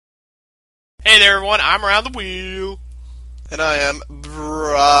Hey there, everyone. I'm Around the Wheel. And I am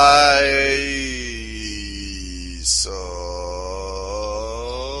Brisulph.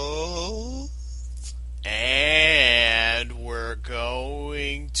 And we're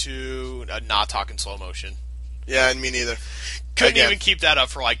going to... not talking slow motion. Yeah, and me neither. Couldn't even keep that up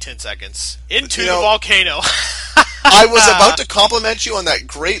for like 10 seconds. Into the know, volcano. I was about to compliment you on that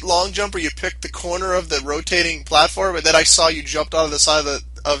great long jump where you picked the corner of the rotating platform, and then I saw you jumped out of the side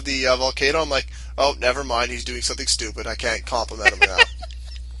of the volcano. I'm like, oh, never mind. He's doing something stupid. I can't compliment him now.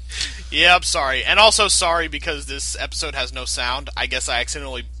 Yeah, I'm sorry. And also sorry because this episode has no sound. I guess I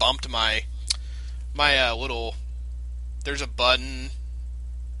accidentally bumped my little... There's a button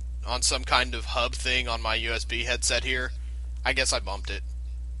on some kind of hub thing on my USB headset here. I guess I bumped it.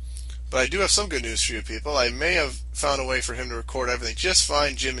 But I do have some good news for you people. I may have found a way for him to record everything just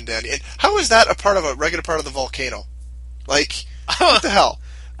fine, Jim and Danny. And how is that a regular part of the volcano? Like, what the hell?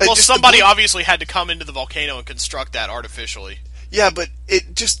 Well, somebody obviously had to come into the volcano and construct that artificially. Yeah, but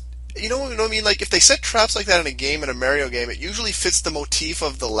it just... You know what I mean? Like, if they set traps like that in a game, in a Mario game, it usually fits the motif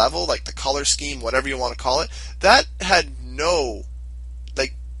of the level, like the color scheme, whatever you want to call it. That had no...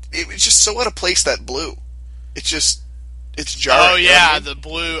 Like, it was just so out of place, that blue. It's jarring. Oh, yeah, you know what I mean? the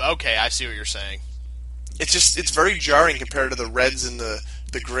blue... Okay, I see what you're saying. It's very jarring compared to the reds and the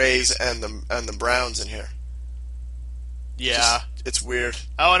grays and the browns in here. Yeah. It's weird.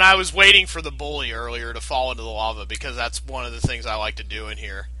 Oh, and I was waiting for the bully earlier to fall into the lava, because that's one of the things I like to do in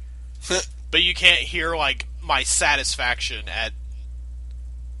here. But you can't hear, like, my satisfaction at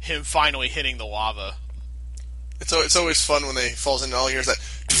him finally hitting the lava. It's always fun when they falls in and all you hear is that...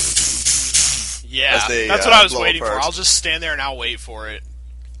 Yeah, that's what I was waiting for. I'll just stand there and I'll wait for it.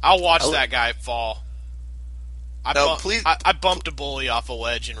 I'll watch that guy fall. I bumped a bully off a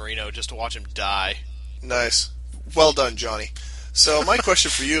ledge in Reno just to watch him die. Nice. Well done, Johnny. So my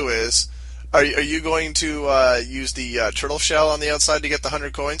question for you is... Are you going to use the turtle shell on the outside to get the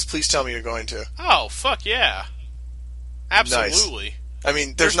 100 coins? Please tell me you're going to. Oh, fuck yeah. Absolutely. Nice. I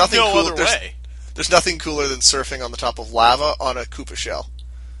mean, there's nothing no other way. There's nothing cooler than surfing on the top of lava on a Koopa shell.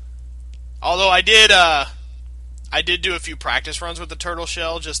 Although I did do a few practice runs with the turtle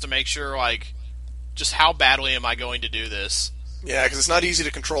shell just to make sure, like, just how badly am I going to do this. Yeah, because it's not easy to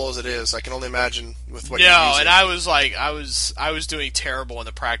control as it is. I can only imagine with what you're using. using. And I was like, I was doing terrible in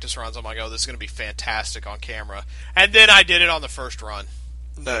the practice runs. I'm like, oh, this is going to be fantastic on camera. And then I did it on the first run.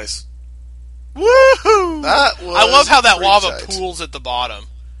 Nice. Woohoo! I love how that lava tight. pools at the bottom.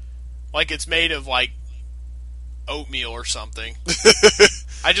 Like it's made of, like, oatmeal or something.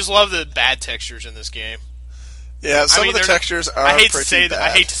 I just love the bad textures in this game. Yeah, some of the textures are pretty bad.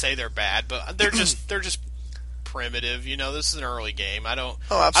 I hate to say they're bad, but they're just primitive. You know, this is an early game. I don't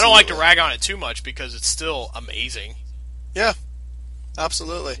like to rag on it too much because it's still amazing. Yeah,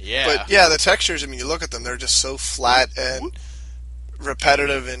 absolutely. Yeah. But yeah, the textures, I mean, you look at them, they're just so flat and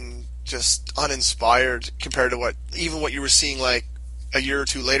repetitive and just uninspired compared to what you were seeing like a year or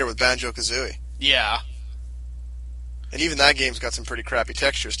two later with Banjo-Kazooie. Yeah. And even that game's got some pretty crappy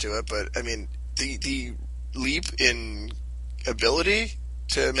textures to it, but I mean, the leap in ability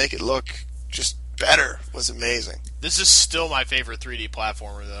to make it look just better was amazing. This is still my favorite 3D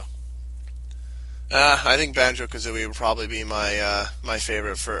platformer, though. I think Banjo-Kazooie would probably be my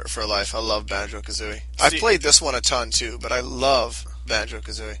favorite for life. I love Banjo-Kazooie. I've played this one a ton, too, but I love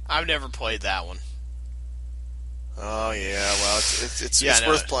Banjo-Kazooie. I've never played that one. Oh, yeah, well, it's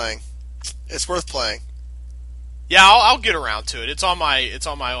worth playing. It's worth playing. Yeah, I'll get around to it. It's on my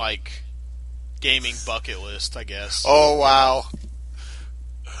like gaming bucket list, I guess. Oh, wow.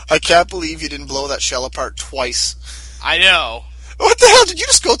 I can't believe you didn't blow that shell apart twice. I know. What the hell? Did you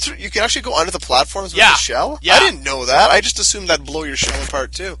just go through? You can actually go under the platforms with the shell? Yeah. I didn't know that. I just assumed that'd blow your shell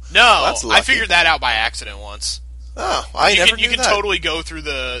apart too. No, that's lucky. I figured that out by accident once. Oh, I never knew that. You can totally go through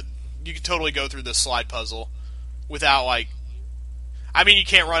the slide puzzle without, like... I mean, you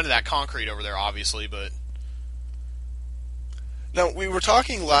can't run to that concrete over there, obviously, but... Now, we were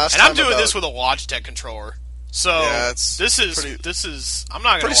talking last time. And I'm doing about... this with a Logitech controller. So yeah, this is I'm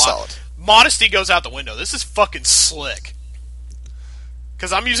not gonna lie. Solid. Modesty goes out the window. This is fucking slick.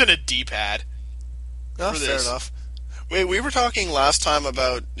 Because I'm using a D-pad. Oh, fair enough. We were talking last time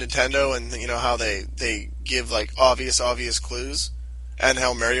about Nintendo and how they give like obvious clues, and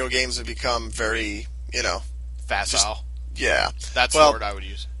how Mario games have become very facile. Yeah, that's the word I would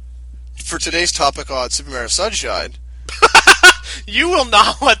use. For today's topic on Super Mario Sunshine. You will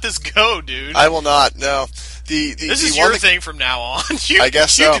not let this go, dude. I will not. No. This is your thing from now on. I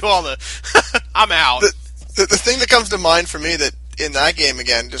guess so. You do all the... I'm out. The thing that comes to mind for me that in that game,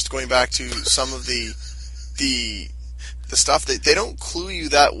 again, just going back to some of the the stuff, they don't clue you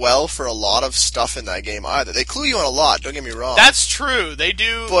that well for a lot of stuff in that game either. They clue you on a lot, don't get me wrong. That's true, they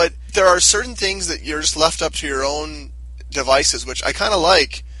do. But there are certain things that you're just left up to your own devices, which I kind of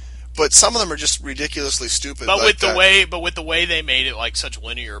like, but some of them are just ridiculously stupid. But with the way they made it like such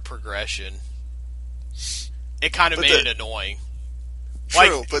linear progression, it kind of made it annoying.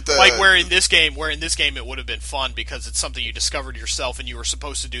 True, but where in this game it would have been fun because it's something you discovered yourself and you were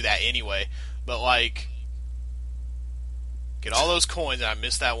supposed to do that anyway. But like, get all those coins and I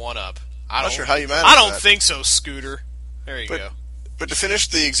missed that one up. I'm not sure how you managed I don't that. think so, Scooter. There you go. But to finish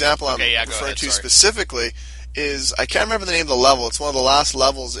the example I'm referring to specifically is, I can't remember the name of the level. It's one of the last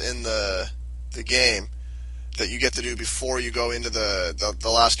levels in the game that you get to do before you go into the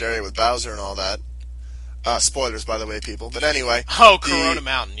last area with Bowser and all that. Spoilers, by the way, people. But anyway. Oh, Corona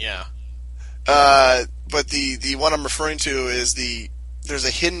Mountain, yeah. But the one I'm referring to is there's a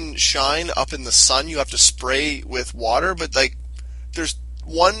hidden shine up in the sun you have to spray with water, but like there's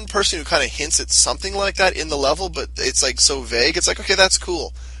one person who kind of hints at something like that in the level, but it's like so vague. It's like, okay, that's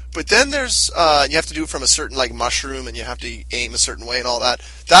cool. But then there's you have to do it from a certain like mushroom, and you have to aim a certain way and all that.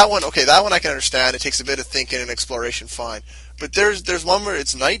 That one I can understand. It takes a bit of thinking and exploration, fine. But there's one where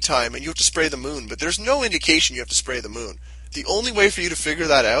it's nighttime and you have to spray the moon, but there's no indication you have to spray the moon. The only way for you to figure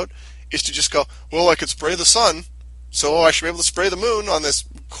that out is to just go, well, I could spray the sun, so I should be able to spray the moon on this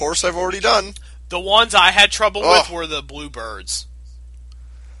course I've already done. The ones I had trouble with were the blue birds.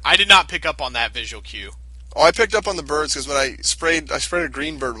 I did not pick up on that visual cue. Oh, I picked up on the birds because when I sprayed a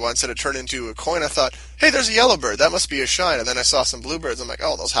green bird once and it turned into a coin, I thought, hey, there's a yellow bird. That must be a shine. And then I saw some blue birds. I'm like,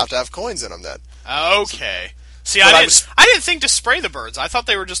 oh, those have to have coins in them then. Okay. See, I didn't think to spray the birds. I thought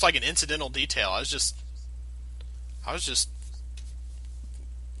they were just like an incidental detail. I was just I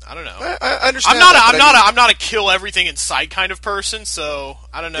don't know. I understand. I'm not a kill everything in sight kind of person, so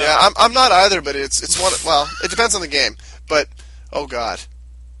I don't know. Yeah, I'm not either, but it's one. Well, it depends on the game. But oh god,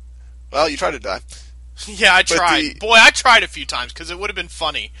 well, you tried to die. Yeah, I tried. I tried a few times because it would have been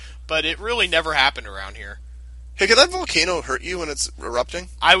funny, but it really never happened around here. Hey, can that volcano hurt you when it's erupting?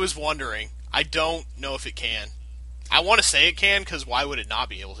 I was wondering. I don't know if it can. I want to say it can because why would it not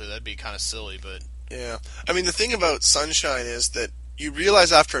be able to? That'd be kind of silly, but yeah. I mean, the thing about sunshine is that you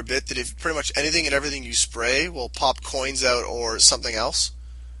realize after a bit that if pretty much anything and everything you spray will pop coins out or something else.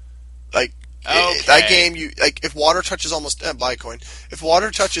 Like that game, if water touches buy a coin. If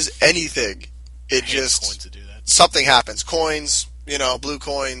water touches anything, it just coins to do that. Something happens. Coins, blue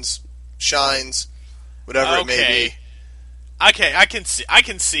coins, shines, whatever it may be. Okay, I can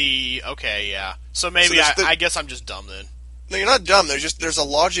see. Okay, yeah. So maybe I guess I'm just dumb then. No, you're not dumb. There's a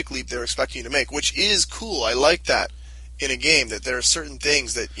logic leap they're expecting you to make, which is cool. I like that in a game, that there are certain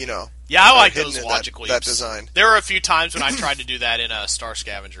things that Yeah, I like those logic leaps. That design. There were a few times when I tried to do that in a Star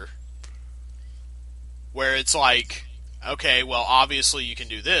Scavenger, where it's like, okay, well, obviously you can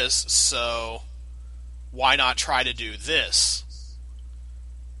do this, so why not try to do this?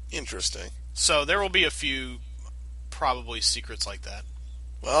 Interesting. So there will be a few probably secrets like that.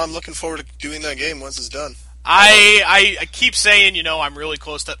 Well, I'm looking forward to doing that game once it's done. I keep saying, I'm really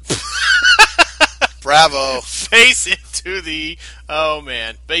close to Bravo. Face into the oh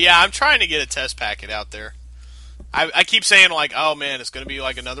man. But yeah, I'm trying to get a test packet out there. I keep saying like, oh man, it's going to be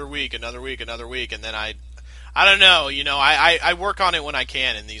like another week, and then I don't know, I work on it when I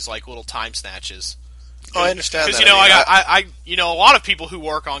can in these like little time snatches. Oh, I understand that. Because a lot of people who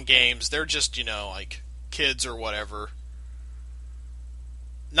work on games, they're just like kids or whatever.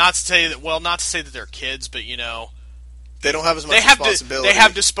 Not to say that they're kids, but they don't have as much responsibility. They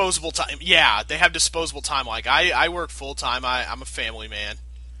have disposable time. Yeah, they have disposable time. Like I work full time. I'm a family man.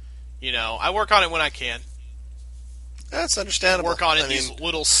 I work on it when I can. That's understandable. Work on it in these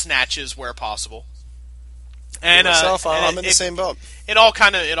little snatches where possible. And myself, I'm in the same boat. It all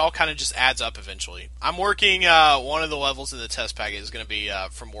kind of just adds up eventually. I'm working. One of the levels in the test packet is going to be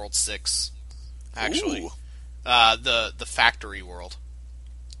from World 6, actually. Ooh. The factory world.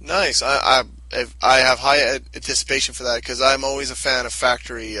 Nice. I have high anticipation for that because I'm always a fan of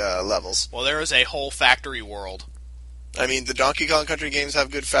factory levels. Well, there is a whole factory world. I mean, the Donkey Kong Country games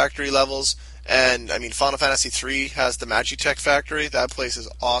have good factory levels, and I mean, Final Fantasy III has the Magitech factory. That place is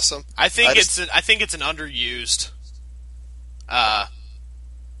awesome. I think it's an underused. I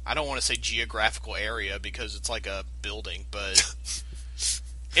don't want to say geographical area because it's like a building, but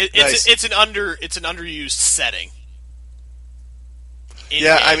it's an underused setting.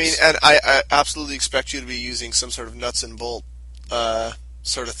 Yeah, games. I mean, and I absolutely expect you to be using some sort of nuts and bolt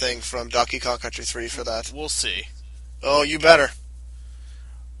sort of thing from Donkey Kong Country 3 for that. We'll see. Oh, you better.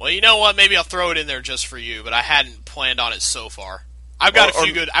 Well, you know what? Maybe I'll throw it in there just for you, but I hadn't planned on it so far. I've got a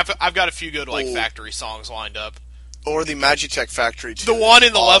few good like factory songs lined up. or the Magitech factory too. The one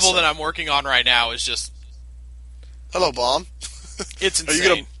in the level Awesome. that I'm working on right now is just... Hello, Bomb. It's Are insane. you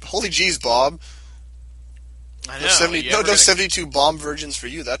gonna? Holy jeez, Bob. I know. No, 70, you no, ever no gonna- 72 bomb virgins for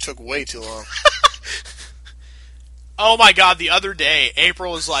you. That took way too long. Oh my god, the other day,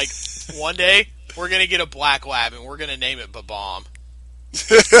 April was like, one day, we're gonna get a black lab and we're gonna name it Babom.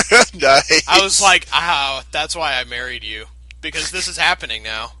 Nice. I was like, that's why I married you. Because this is happening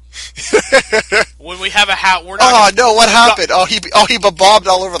now. When we have a hat, we're not Oh gonna... no! What happened? He bobbed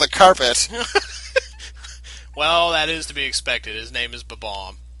all over the carpet. Well, that is to be expected. His name is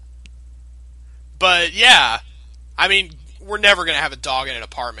Babom. But yeah, I mean, we're never gonna have a dog in an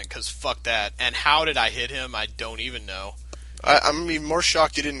apartment because fuck that. And how did I hit him? I don't even know. I'm even more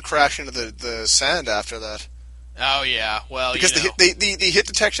shocked you didn't crash into the sand after that. Oh yeah, well, Because you know. the hit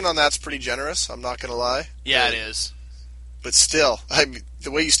detection on that's pretty generous. I'm not gonna lie. Yeah, it is. But still, I mean,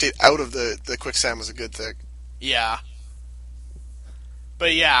 the way you stayed out of the quicksand was a good thing. Yeah.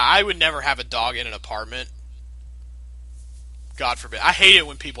 But yeah, I would never have a dog in an apartment. God forbid. I hate it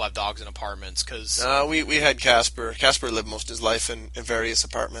when people have dogs in apartments because. We had Casper. Casper lived most of his life in various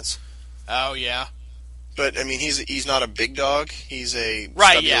apartments. Oh yeah. But I mean, he's not a big dog. He's a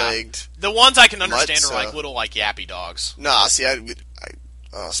Right. Yeah. stubby-legged. The ones I can understand Mutt, are like little like yappy dogs. Nah, see,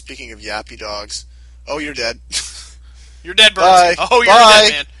 speaking of yappy dogs, oh, you're dead. You're dead, Bye. Birds. Oh, you're Bye.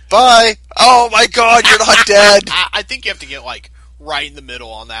 dead, man. Bye. Oh my God, you're not dead. I think you have to get like right in the middle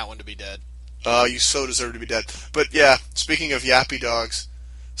on that one to be dead. Oh, you so deserve to be dead. But yeah, speaking of yappy dogs,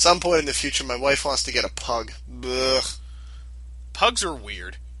 some point in the future, my wife wants to get a pug. Ugh. Pugs are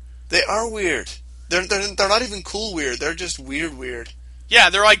weird. They are weird. They're not even cool weird. They're just weird. Yeah,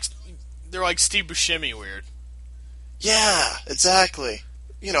 they're like Steve Buscemi weird. Yeah, exactly.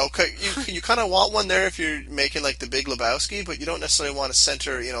 You know, you kind of want one there if you're making like the Big Lebowski, but you don't necessarily want to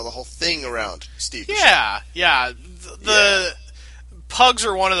center, the whole thing around Steve. Yeah. The pugs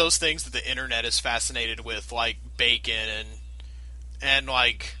are one of those things that the internet is fascinated with, like bacon and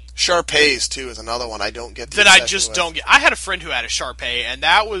like Shar-Peis too is another one I don't get. That I just don't get. I had a friend who had a Shar-Pei, and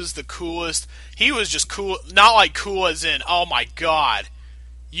that was the coolest. He was just cool, not like cool as in, oh my god,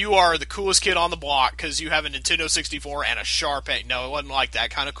 you are the coolest kid on the block because you have a Nintendo 64 and a Shar-Pei. No, it wasn't like that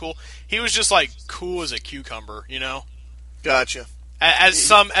kind of cool. He was just like cool as a cucumber, you know. Gotcha. As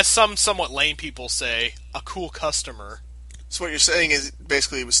some somewhat lame people say, a cool customer. So what you're saying is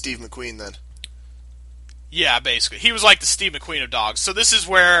basically it was Steve McQueen then. Yeah, basically. He was like the Steve McQueen of dogs. So this is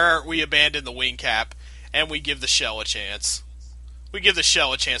where we abandon the wing cap and we give the shell a chance. We give the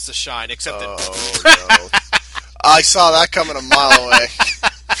shell a chance to shine, except that... no. I saw that coming a mile away.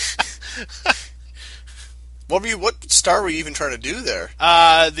 What star were you even trying to do there?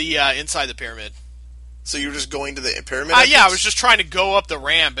 The inside the pyramid. So you were just going to the pyramid? Yeah, I was just trying to go up the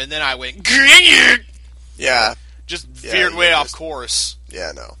ramp, and then I went... Yeah. Just veered way off course.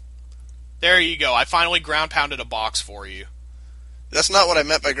 Yeah, no. There you go. I finally ground pounded a box for you. That's not what I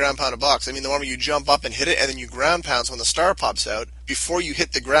meant by ground pound a box. I mean the one where you jump up and hit it, and then you ground pound, so when the star pops out, before you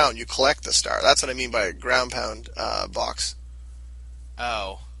hit the ground, you collect the star. That's what I mean by a ground pound box.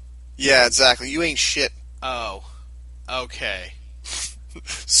 Oh. Yeah, exactly. You ain't shit. Oh. Okay.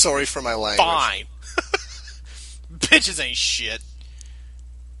 Sorry for my language. Fine. Bitches ain't shit.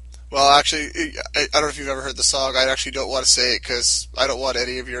 Well, actually, I don't know if you've ever heard the song. I actually don't want to say it because I don't want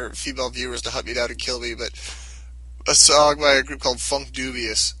any of your female viewers to hunt me down and kill me, but a song by a group called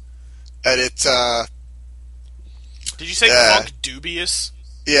Funkdoobiest. And it, Did you say Funkdoobiest?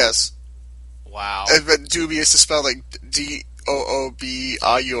 Yes. Wow. But dubious is spelled like Doobis,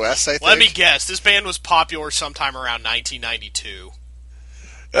 I think. Let me guess. This band was popular sometime around 1992.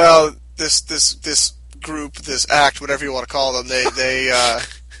 Oh, this group, this act, whatever you want to call them, they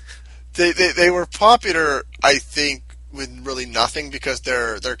were popular, I think, with really nothing because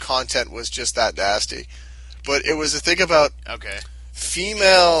their content was just that nasty. But it was a thing about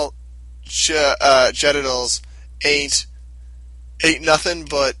female genitals ain't nothing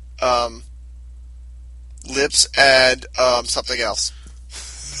but lips and something else.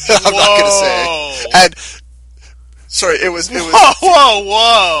 I'm not gonna say. And sorry, it was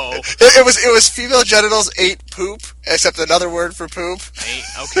whoa. It was female genitals ate poop, except another word for poop.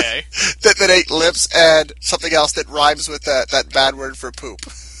 Okay. that ate lips and something else that rhymes with that bad word for poop.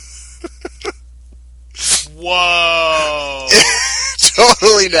 Whoa.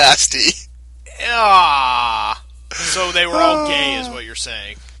 Totally nasty. Ah. So they were all gay, is what you're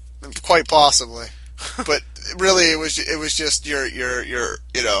saying. Quite possibly. But really, it was just your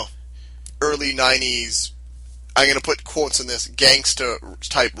early '90s. I'm gonna put quotes in this gangsta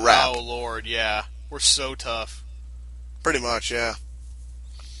type rap. Oh Lord, yeah, we're so tough. Pretty much, yeah.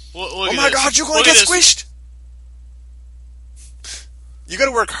 Look oh my God, you're gonna get squished. You got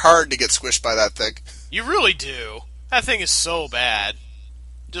to work hard to get squished by that thing. You really do. That thing is so bad.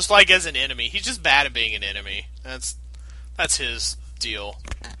 Just like as an enemy. He's just bad at being an enemy. That's his deal.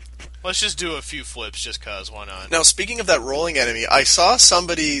 Let's just do a few flips just cause, why not? Now, speaking of that rolling enemy, I saw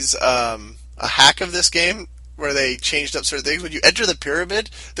somebody's a hack of this game where they changed up certain things. When you enter the pyramid,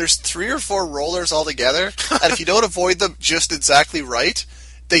 there's 3 or 4 rollers all together, and if you don't avoid them just exactly right,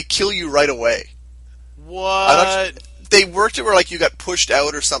 they kill you right away. What? They worked it where like you got pushed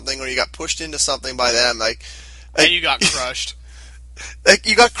out or something, or you got pushed into something by them, and you got crushed. Like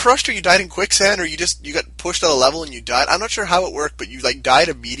you got crushed, or you died in quicksand, or you got pushed out of level and you died. I'm not sure how it worked, but you like died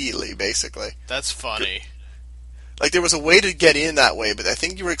immediately, basically. That's funny. Like there was a way to get in that way, but I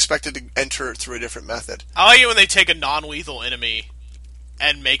think you were expected to enter through a different method. I like it when they take a non-lethal enemy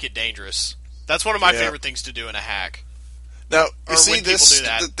and make it dangerous. That's one of my favorite things to do in a hack. Now you see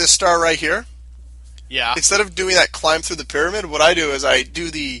this star right here. Yeah. Instead of doing that climb through the pyramid, what I do is I do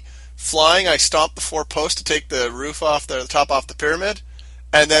the flying. I stomp the 4 posts to take the roof off the top off the pyramid,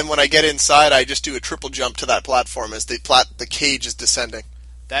 and then when I get inside, I just do a triple jump to that platform as the cage is descending.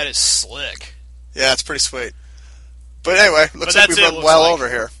 That is slick. Yeah, it's pretty sweet. But anyway, looks like we've run well over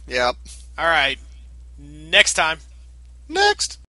here. Yeah. All right. Next time. Next.